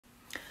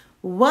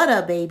What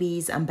up,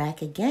 babies? I'm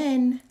back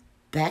again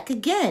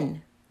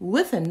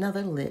with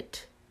another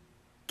lit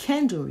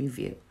candle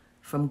review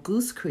from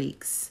Goose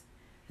Creek's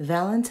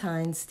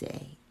Valentine's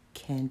Day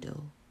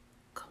candle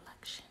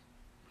collection.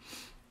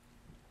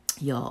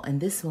 Y'all, and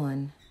this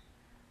one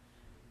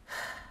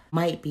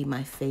might be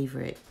my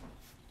favorite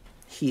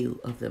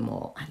hue of them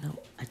all. I know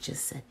I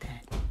just said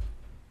that,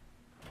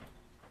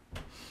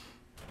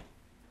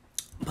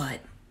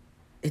 but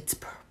it's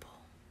purple.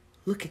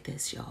 Look at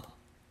this, y'all.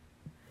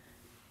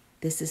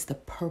 This is the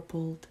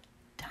purpled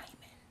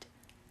diamond.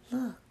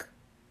 Look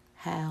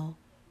how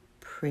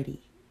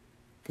pretty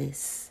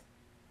this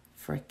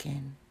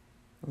freaking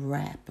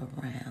wrap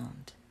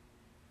around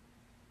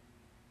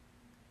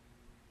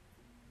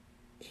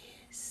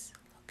is.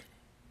 Look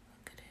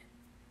at it.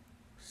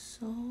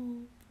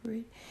 So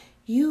pretty.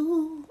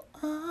 You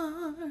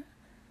are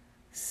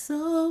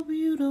so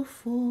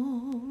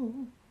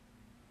beautiful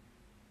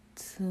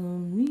to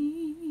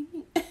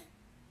me.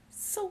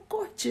 So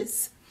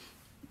gorgeous.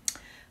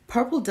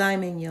 Purple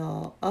diamond,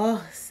 y'all.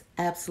 Oh, it's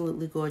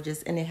absolutely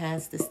gorgeous. And it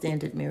has the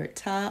standard mirrored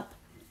top.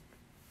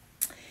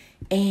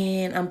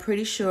 And I'm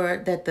pretty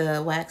sure that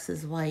the wax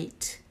is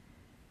white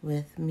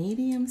with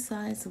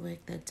medium-sized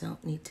wick that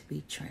don't need to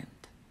be trimmed.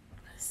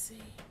 Let's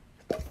see.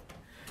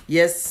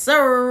 Yes,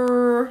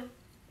 sir.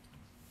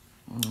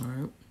 All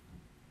right.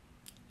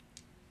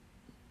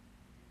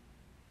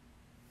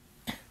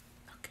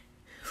 Okay.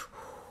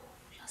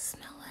 Y'all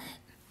smell it?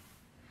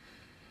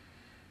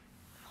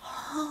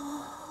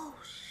 Oh,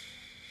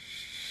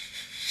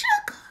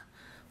 sugar.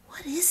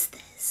 What is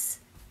this?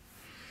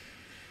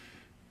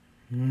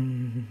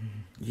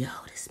 Yo,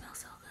 this smells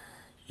so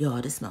good.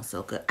 Yo, this smells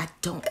so good.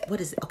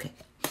 What is it? Okay.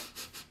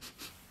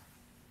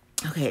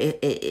 Okay,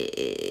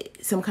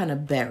 it some kind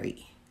of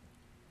berry.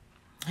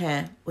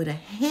 Yeah, with a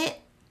hint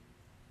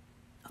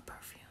of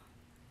perfume.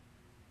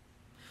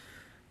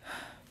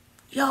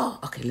 Yo,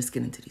 okay, let's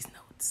get into these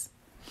notes.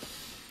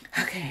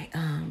 Okay,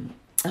 I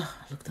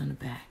looked on the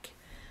back.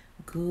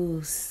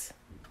 Goose.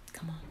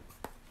 Come on,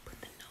 put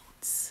the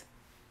notes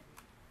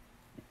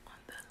on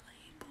the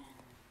label.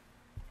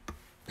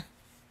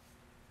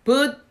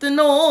 Put the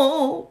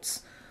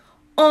notes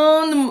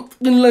on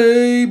the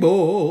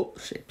label.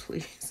 Shit,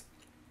 please.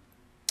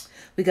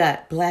 We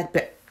got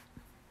blackberry.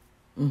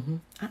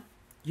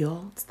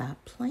 Y'all,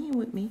 stop playing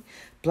with me.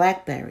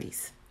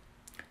 Blackberries,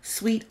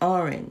 sweet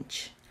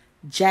orange,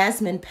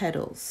 jasmine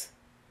petals,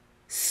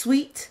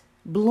 sweet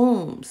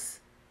blooms,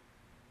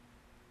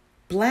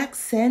 black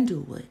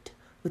sandalwood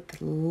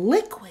with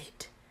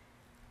liquid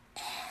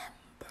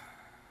amber.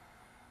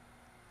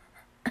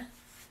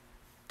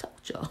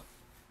 Told y'all.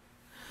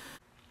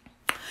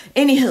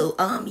 Anywho,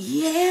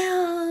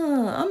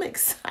 yeah, I'm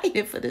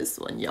excited for this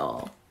one,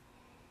 y'all.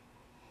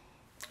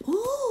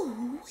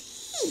 Ooh,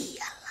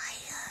 I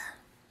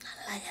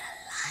like it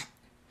a lot.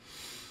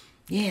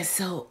 Yeah,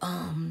 so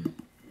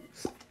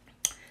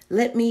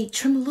let me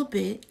trim a little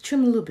bit, just a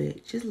little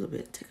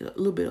bit, take a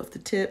little bit off the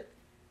tip,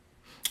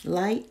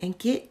 light, and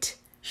get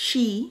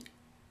she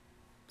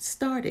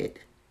started.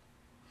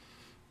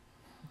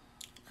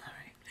 All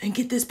right, and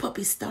get this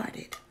puppy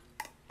started.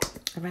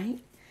 All right,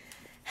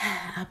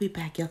 I'll be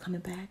back. Y'all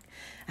coming back?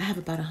 I have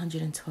about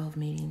 112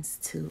 meetings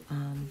to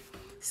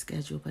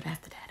schedule, but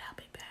after that, I'll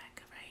be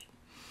back. All right.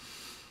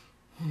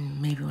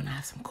 Maybe when I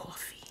have some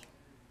coffee.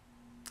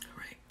 All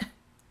right,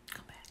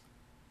 come back.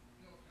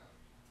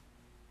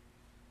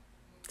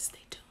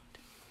 Stay tuned.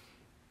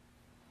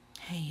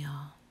 Hey,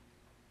 y'all.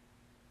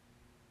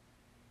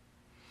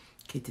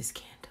 Get this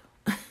candle.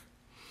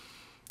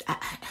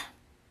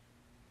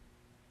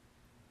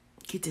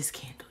 Get this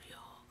candle,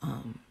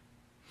 y'all.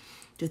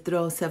 To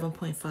throw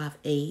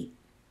 7.58,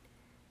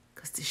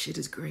 because this shit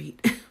is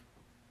great.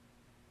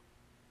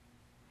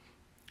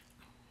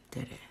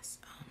 Dead ass.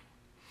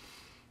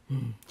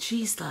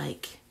 She's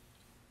like,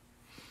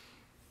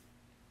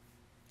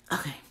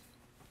 okay,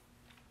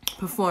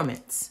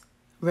 performance,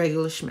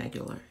 regular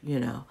schmegular, you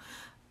know.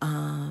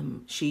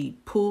 She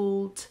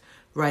pulled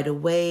right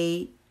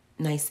away,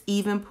 nice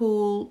even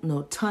pull,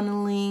 no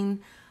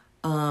tunneling.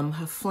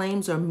 Her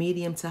flames are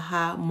medium to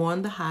high, more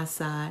on the high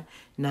side,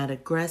 not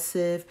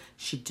aggressive.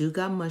 She do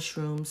got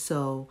mushrooms,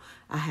 so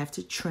I have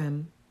to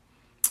trim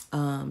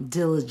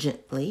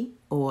diligently,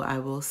 or I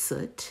will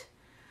soot.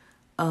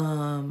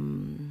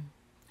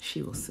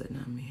 She will soot,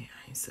 not me.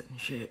 I ain't sooting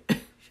shit.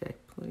 Check,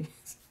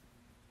 please.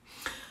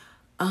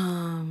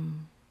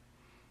 And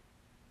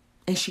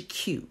she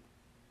cute,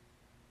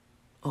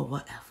 or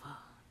whatever.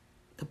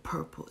 The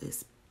purple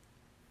is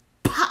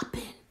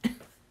popping.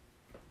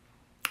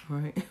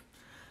 Right?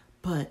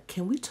 But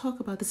can we talk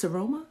about this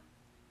aroma?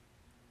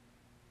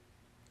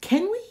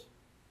 Can we?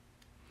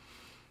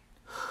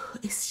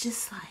 It's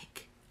just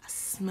like, I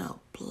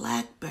smell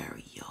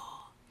blackberry,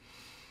 y'all.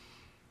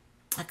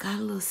 I got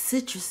a little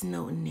citrus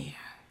note in there.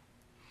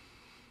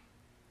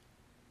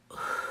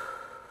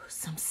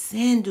 Some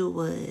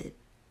sandalwood.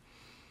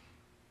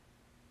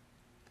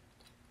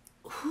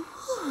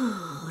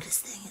 Ooh, this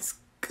thing is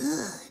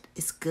good.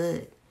 It's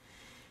good.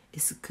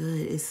 It's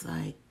good. It's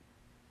like,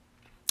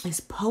 it's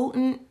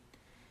potent.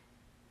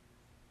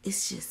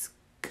 It's just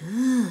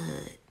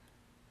good.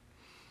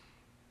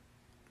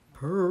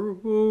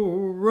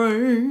 Purple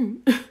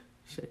rain.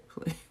 Shake,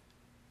 please.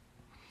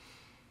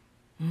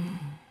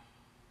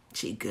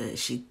 She good,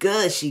 she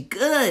good, she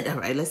good. All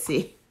right, let's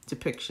see.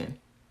 Depiction.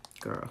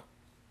 Girl.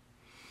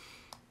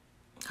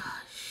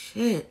 Oh,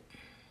 shit.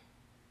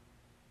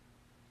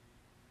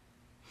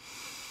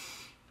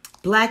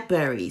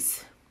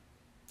 Blackberries.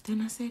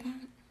 Didn't I say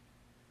that?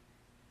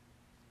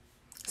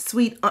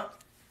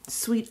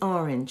 Sweet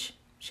orange.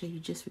 Sure, you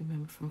just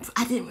remember from...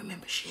 I didn't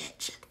remember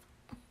shit.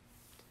 I'm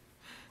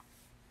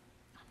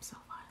so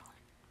violent.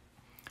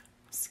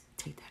 Let's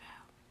take that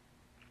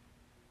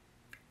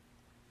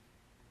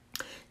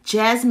out.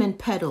 Jasmine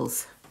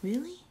petals.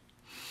 Really?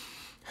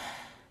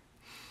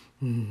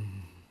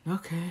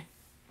 Okay.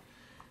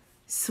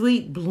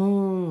 Sweet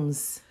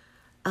blooms.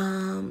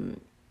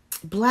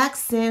 Black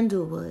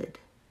sandalwood.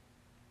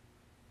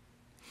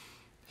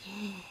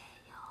 Yeah,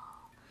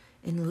 y'all.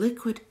 And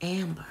liquid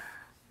amber.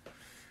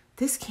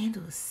 This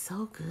candle is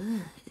so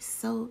good.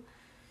 It's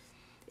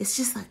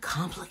just like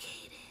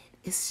complicated.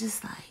 It's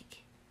just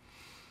like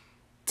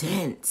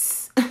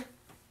dense.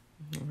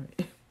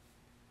 Right.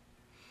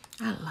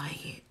 I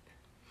like it.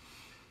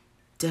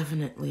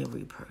 Definitely a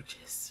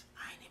repurchase.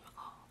 I ain't even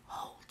gonna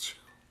hold you.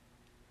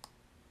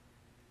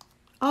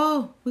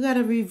 Oh, we got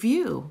a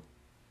review.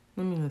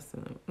 Let me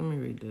listen. Let me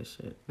read this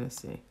shit. Let's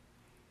see.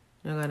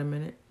 Y'all got a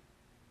minute?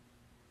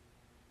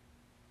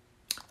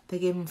 They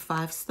gave him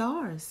 5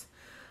 stars.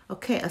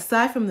 Okay,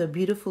 aside from the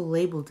beautiful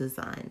label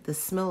design, the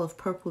smell of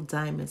purple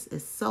diamonds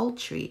is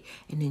sultry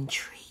and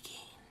intriguing.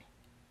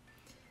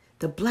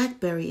 The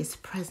blackberry is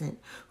present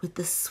with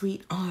the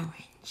sweet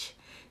orange,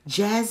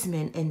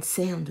 jasmine and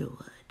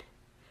sandalwood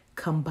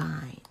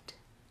combined.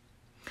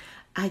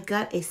 I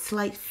got a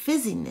slight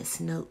fizziness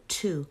note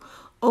too.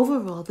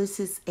 Overall, this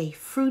is a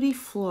fruity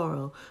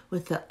floral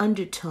with the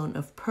undertone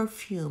of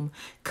perfume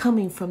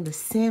coming from the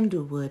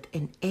sandalwood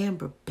and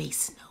amber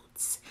base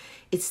notes.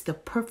 It's the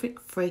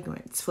perfect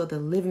fragrance for the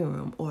living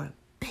room or a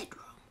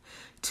bedroom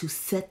to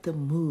set the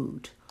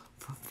mood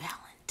for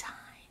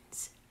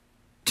Valentine's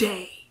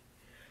Day.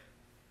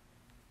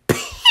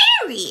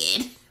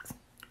 Period.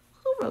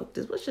 Who wrote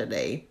this? What's your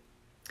name?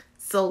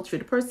 Sultry.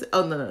 The person.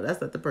 Oh, no,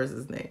 that's not the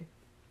person's name.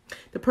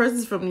 The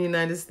person's from the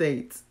United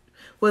States.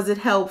 Was it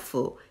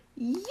helpful?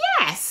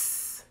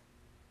 Yes.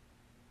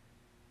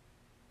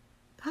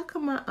 How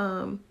come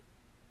I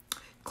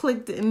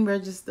clicked and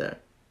register?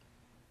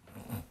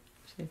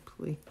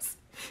 Please.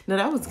 No,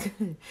 that was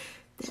good.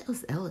 That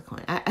was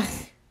eloquent. I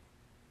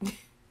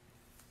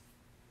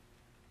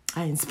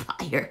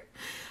inspire.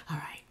 All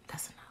right,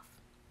 that's enough.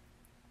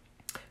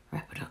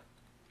 Wrap it up.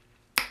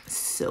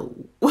 So,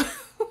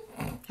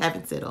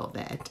 having said all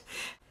that,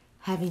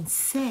 having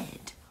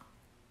said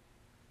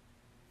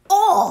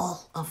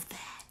all of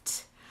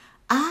that,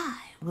 I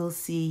will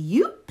see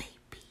you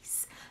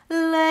babies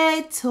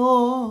later.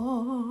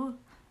 I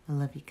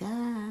love you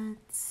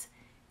guys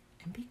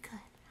and be good.